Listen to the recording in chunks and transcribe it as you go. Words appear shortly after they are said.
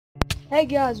Hey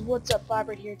guys, what's up?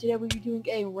 Vibrant here. Today we'll be doing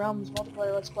a Realms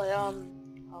multiplayer let's play.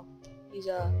 He's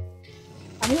I'm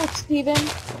here with Steven.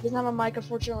 He doesn't have a mic,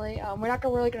 unfortunately. We're not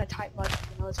really gonna type much,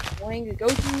 it's annoying to go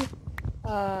through.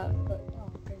 But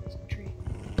oh okay, there's a tree.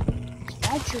 There's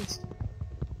bad trees.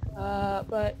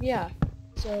 But yeah.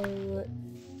 So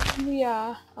here we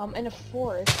are, in a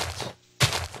forest.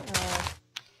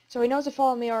 So he knows to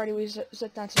follow me already. We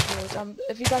set down some rules.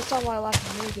 If you guys saw my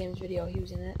last mini games video, he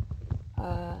was in it.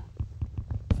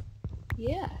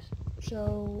 Yeah,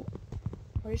 so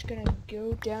we're just gonna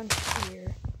go down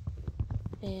here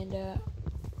and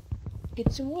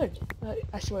get some wood.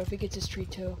 I swear, if he gets this tree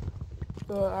too.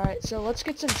 Alright, so let's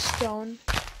get some stone.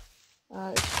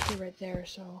 There's a tree right there,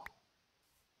 so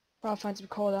I'll find some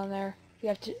coal down there. We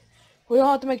don't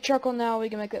have to make charcoal now. We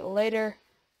can make it later.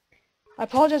 I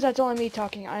apologize. That's only me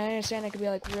talking. I understand it could be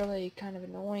like really kind of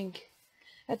annoying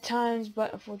at times,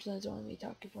 but unfortunately, it's only me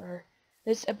talking for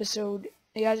this episode.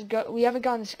 We haven't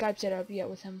gotten the Skype set up yet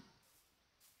with him.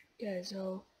 Okay,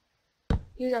 so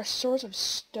here's our source of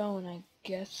stone, I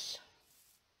guess.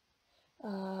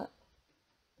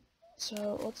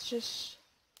 So let's just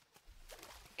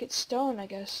get stone, I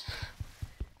guess.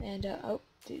 And oh,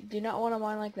 do not want to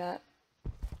mine like that.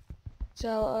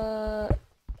 So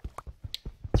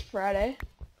it's Friday.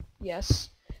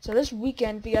 Yes. So this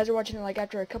weekend, if you guys are watching it like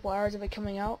after a couple hours of it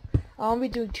coming out, I'll be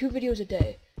doing 2 videos a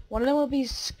day. One of them will be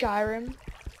Skyrim,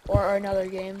 or another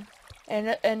game,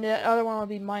 and the other one will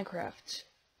be Minecraft.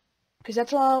 Because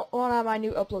that's what I want to have my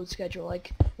new upload schedule.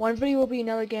 Like, one video will be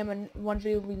another game, and one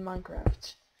video will be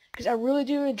Minecraft. Because I really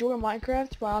do enjoy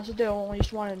Minecraft, but I also don't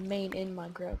just want to main in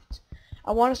Minecraft.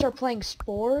 I want to start playing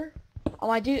Spore.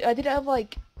 I did have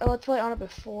like a Let's Play on it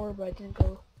before, but it didn't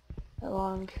go that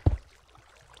long.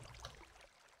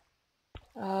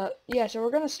 Yeah, so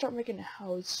we're gonna start making a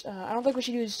house. I don't think we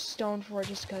should use stone for it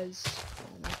just because, I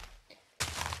don't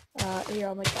know. Here,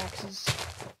 I'll make axes.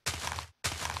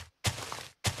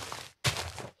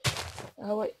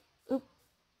 Oh, wait. Oop.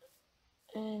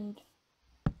 And...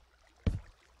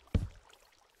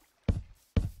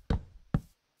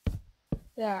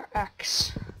 there,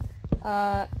 axe.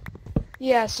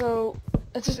 Yeah, so...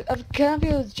 I kind of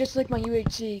feel it's just like my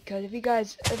UHC, because if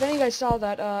any of you guys saw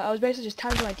that, I was basically just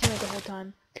timing my teammate the whole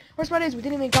time. Worst part is, we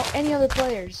didn't even count any other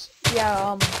players.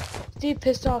 Yeah, Steve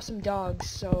pissed off some dogs,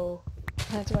 so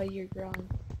that's why you're growling.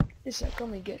 Just a sec, let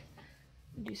me do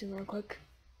something real quick.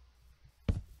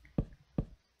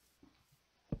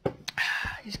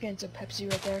 Just getting some Pepsi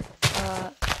right there.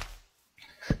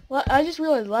 Well, I just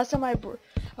realized last time I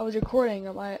was recording,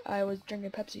 I was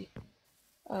drinking Pepsi.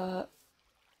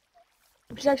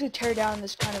 We should actually tear down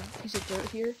this kind of piece of dirt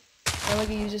here, and we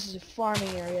can use this as a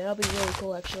farming area. That'll be really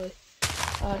cool, actually.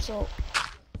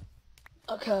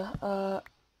 Okay,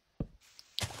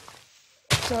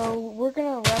 so we're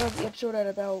gonna wrap up the episode at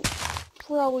about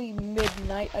probably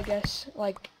midnight, I guess.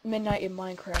 Like, midnight in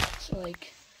Minecraft, so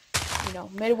like,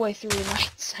 midway through the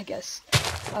nights, I guess.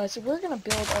 So we're gonna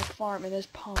build our farm in this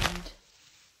pond.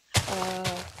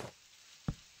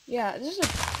 Yeah, this is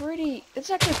it's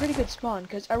actually a pretty good spawn,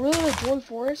 because I really enjoy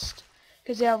forest,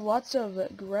 because they have lots of a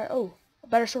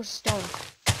better source of stone.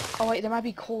 Oh wait, there might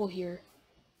be coal here.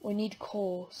 We need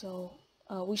coal, so,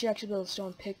 we should actually build a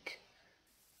stone pick.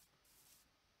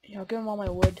 Give him all my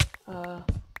wood. I'll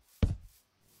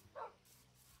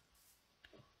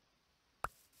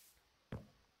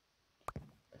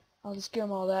just give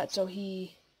him all that, so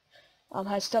he,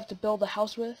 has stuff to build a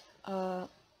house with. We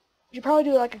should probably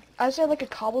do I'd say like a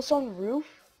cobblestone roof,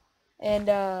 and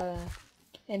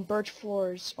birch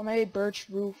floors, or maybe birch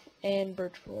roof and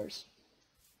birch floors.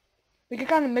 We could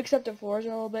kind of mix up the floors a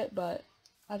little bit, but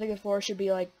I think the floors should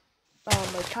be like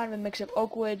kind of a mix of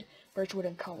oak wood, birch wood,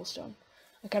 and cobblestone.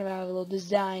 I kind of have a little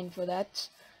design for that.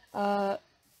 Got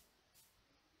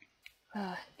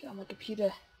my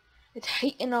computer. It's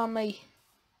heating on me.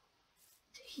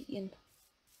 It's heating.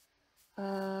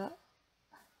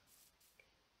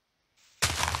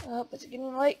 Oh, is it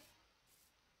getting light?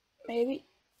 Maybe.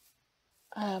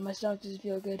 My stomach doesn't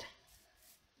feel good.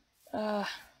 Like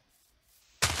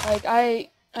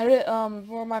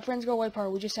before my friends go away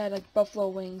party, we just had like buffalo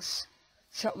wings.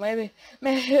 So maybe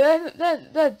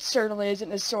that certainly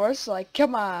isn't a source. Like,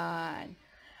 come on.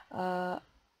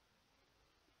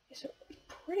 It's a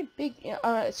pretty big.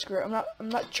 Screw it. I'm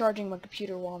not charging my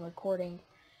computer while I'm recording.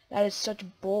 That is such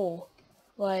bull.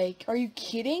 Like, are you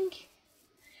kidding?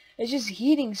 It's just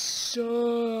heating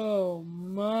so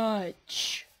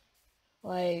much.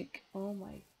 Like, oh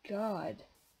my god.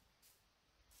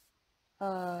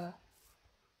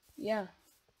 Yeah.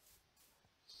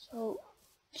 So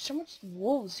much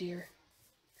wolves here.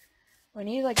 I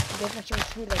need like different sorts of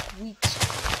food, like wheat.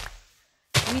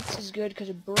 Wheat is good because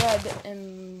of bread,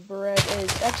 and bread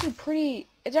is actually pretty.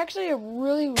 It's actually a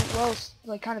really well,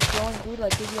 like, kind of filling food,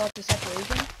 like gives you lots of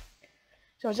saturation.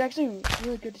 So it's actually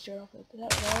really good to start off with. Is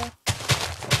that lava?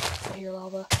 I hear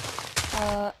lava.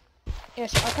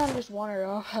 Yes, I kind of just wandered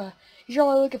off. You're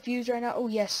all really confused right now. Oh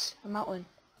yes, a mountain.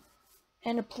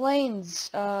 And the plains,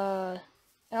 and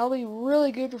I'll be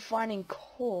really good for finding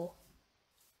coal.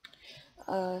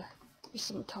 Just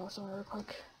some toss on real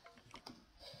quick.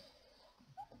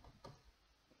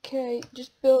 Okay,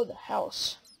 just build a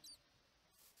house.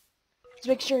 Just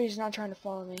make sure he's not trying to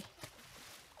follow me.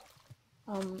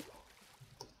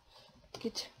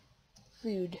 Get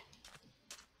food.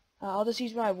 I'll just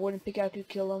use my wooden pickaxe to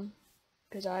kill him,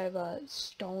 because I have a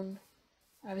stone.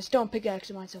 I have a stone pickaxe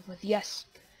to myself with. Yes,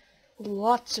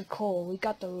 lots of coal. We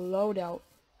got the loadout.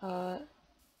 So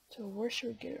where should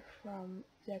we get it from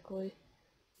exactly?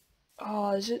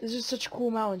 Oh, this is such cool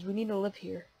mountains. We need to live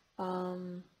here.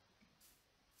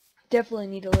 Definitely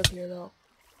need to live here though.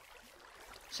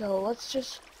 So let's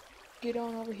just get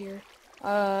on over here.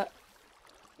 By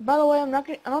the way, I don't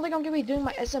think I'm gonna be doing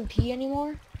my SMP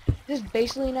anymore. This is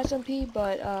basically an SMP,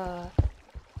 but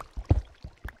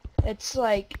it's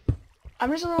like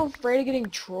I'm just a little afraid of getting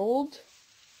trolled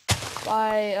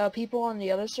by people on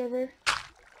the other server.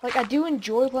 Like, I do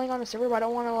enjoy playing on the server, but I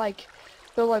don't want to like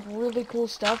build like really cool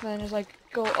stuff and just like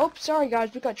go, oh, sorry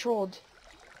guys, we got trolled.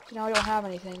 So now I don't have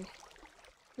anything.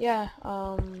 Yeah,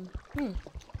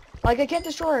 like, I can't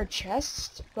destroy our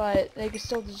chests, but they can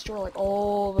still destroy like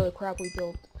all the crap we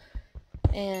built.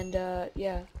 And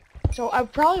yeah. So I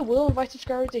probably will invite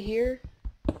subscribers to here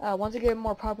once I get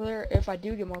more popular. If I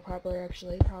do get more popular,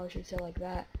 actually, probably should say like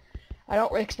that. I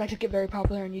don't really expect to get very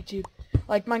popular on YouTube.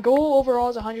 Like, my goal overall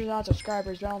is 100,000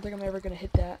 subscribers, but I don't think I'm ever gonna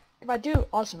hit that. If I do,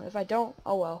 awesome. If I don't,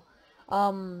 oh well.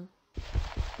 By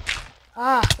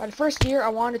the first year, I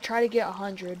wanted to try to get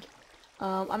 100.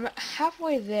 I'm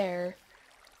halfway there,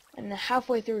 and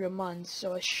halfway through the month,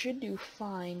 so I should do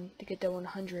fine to get to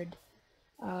 100.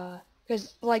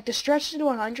 Because, like, the stretch to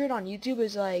 100 on YouTube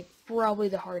is, like, probably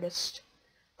the hardest.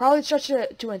 Probably stretch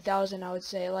to 1,000, I would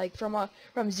say. Like, from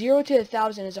 0 to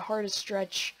 1,000 is the hardest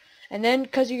stretch. And then,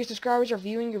 because your subscribers are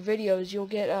viewing your videos, you'll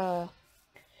get, other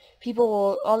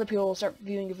people will start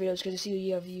viewing your videos because they see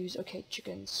you have views. Okay,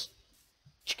 chickens.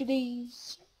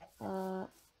 Chickadees.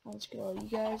 Let's get all you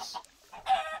guys.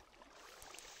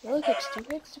 It really takes 2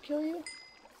 hits to kill you?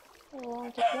 Oh, well,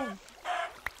 I'll take 1.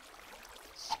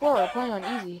 Swear, we're playing on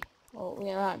easy. Well,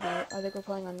 we might be. I think we're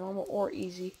playing on normal or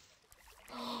easy.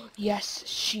 Yes,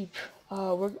 sheep.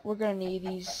 We're gonna need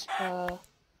these. We're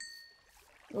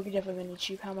definitely gonna need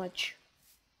sheep. How much?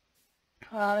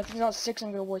 If it's not 6,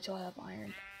 I'm gonna wait till I have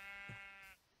iron.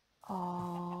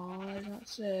 It's not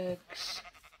 6.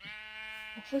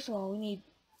 Well, first of all, we need.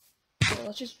 Okay,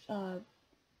 let's just. Oh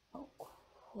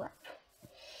crap.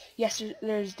 Yes,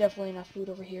 there's definitely enough food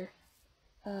over here.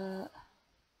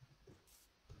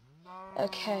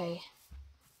 Okay.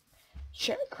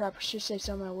 Shit, crap, I should save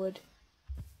some of my wood.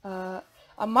 I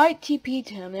might TP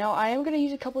to him. Now, I am going to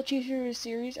use a couple cheats for this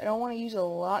series. I don't want to use a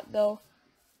lot, though.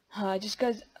 Just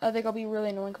because I think I'll be really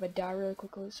annoying if I die really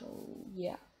quickly, so,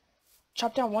 yeah.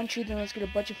 Chop down 1 tree, then let's get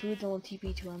a bunch of food, then we'll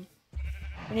TP to him.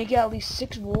 We need to get at least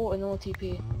 6 wool, and then we'll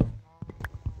TP.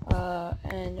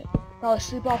 And probably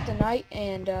sleep off the night,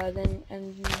 and then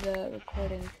end the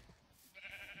recording.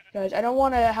 Guys, I don't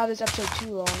want to have this episode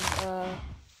too long,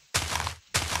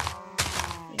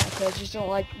 because I just don't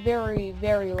like very,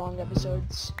 very long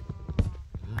episodes.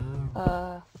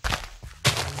 But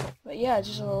yeah,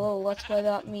 just a little let's play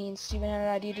that me and Steven had an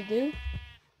idea to do.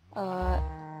 I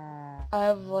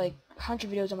have like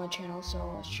 100 videos on my channel,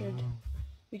 so I should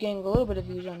be getting a little bit of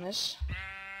views on this.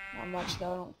 Not much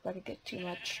though, I don't expect to get too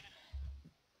much.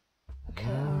 Okay,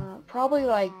 probably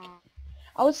like,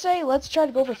 I would say let's try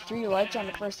to go for 3 likes on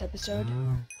the first episode.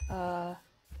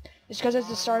 It's because it's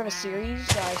the start of a series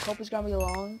that I hope is going to be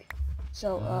long.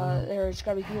 So, there's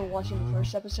going to be people watching the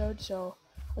first episode, so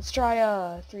let's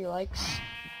try, 3 likes.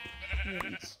 We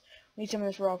need some of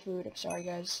this raw food. I'm sorry,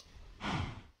 guys. Yeah,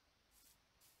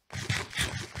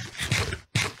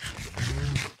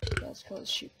 let's kill this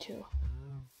sheep, too.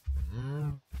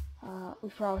 We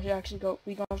probably should actually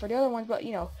be going for the other ones, but,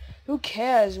 you know, who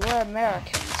cares? We're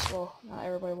Americans. Well, not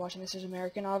everybody watching this is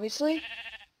American, obviously.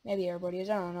 Maybe everybody is,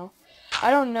 I don't know.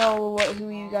 I don't know who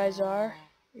you guys are.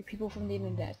 You're people from the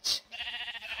internet.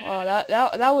 Oh,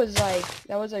 that was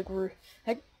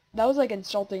like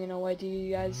insulting in a way to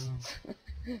you guys.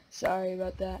 Sorry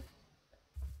about that.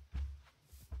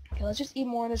 Okay, let's just eat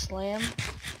more of this lamb.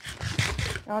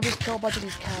 And I'll just kill a bunch of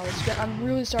these cows. I'm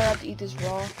really sorry I have to eat this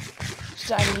raw.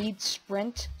 So I need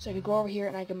sprint, so I can go over here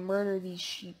and I can murder these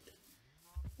sheep.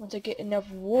 Once I get enough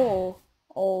wool,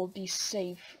 I'll be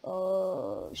safe.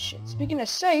 Oh, shit. Speaking of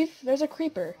safe, there's a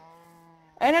creeper.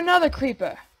 And another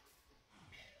creeper.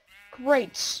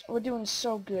 Great. We're doing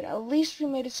so good. At least we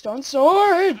made a stone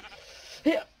sword.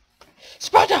 Yeah.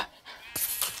 Sparta!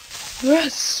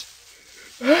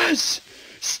 Yes! Yes!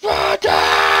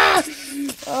 Sparta!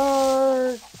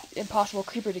 Impossible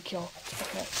creeper to kill.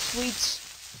 Okay, sweet.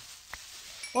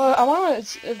 Well, I'm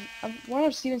one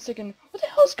of Steven's thinking, what the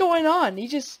hell's going on? He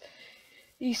just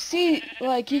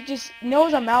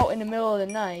knows I'm out in the middle of the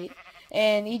night,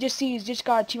 and he's just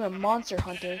got a team of monster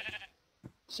hunter.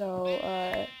 So,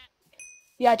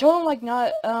 yeah, I told him, like,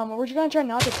 we're just gonna try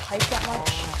not to type that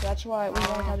much. That's why we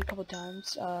only typed a couple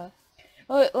times.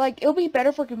 Like, it'll be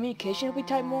better for communication if we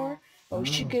type more, but we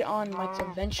should get on mics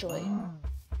eventually.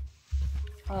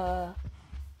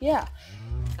 Yeah.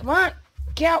 Come on!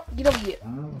 Get out! Get over here!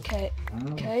 Okay.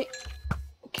 Okay.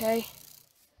 Okay.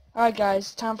 Alright,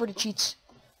 guys. Time for the cheats.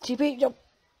 TP, yo!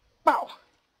 Bow!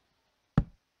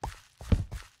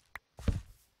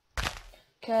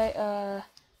 Okay,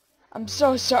 I'm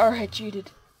so sorry I cheated.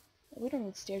 We don't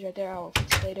need stairs right there. I'll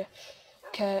fix it later.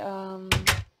 Okay, oh,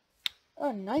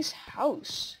 nice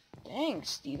house. Dang,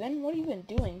 Steven. What have you been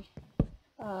doing?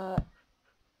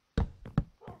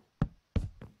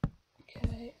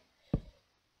 Okay.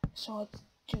 So let's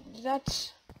do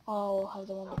that. I'll have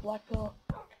the one with the black pill.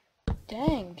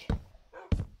 Dang.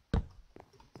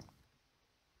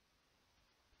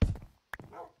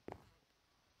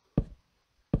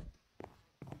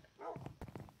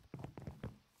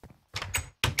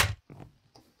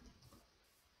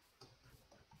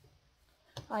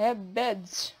 I have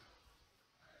beds.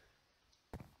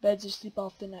 Beds to sleep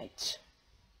off the night.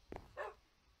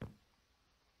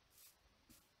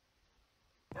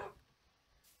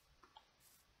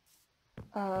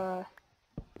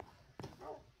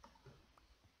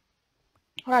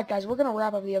 Alright, guys, we're gonna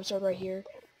wrap up the episode right here.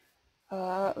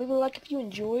 Leave a like if you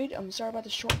enjoyed. I'm sorry about the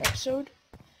short episode.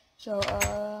 So,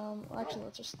 actually,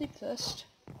 let's just sleep first.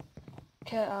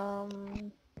 Okay,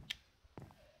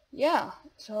 yeah,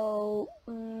 so,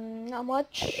 not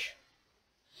much.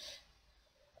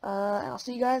 And I'll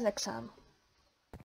see you guys next time.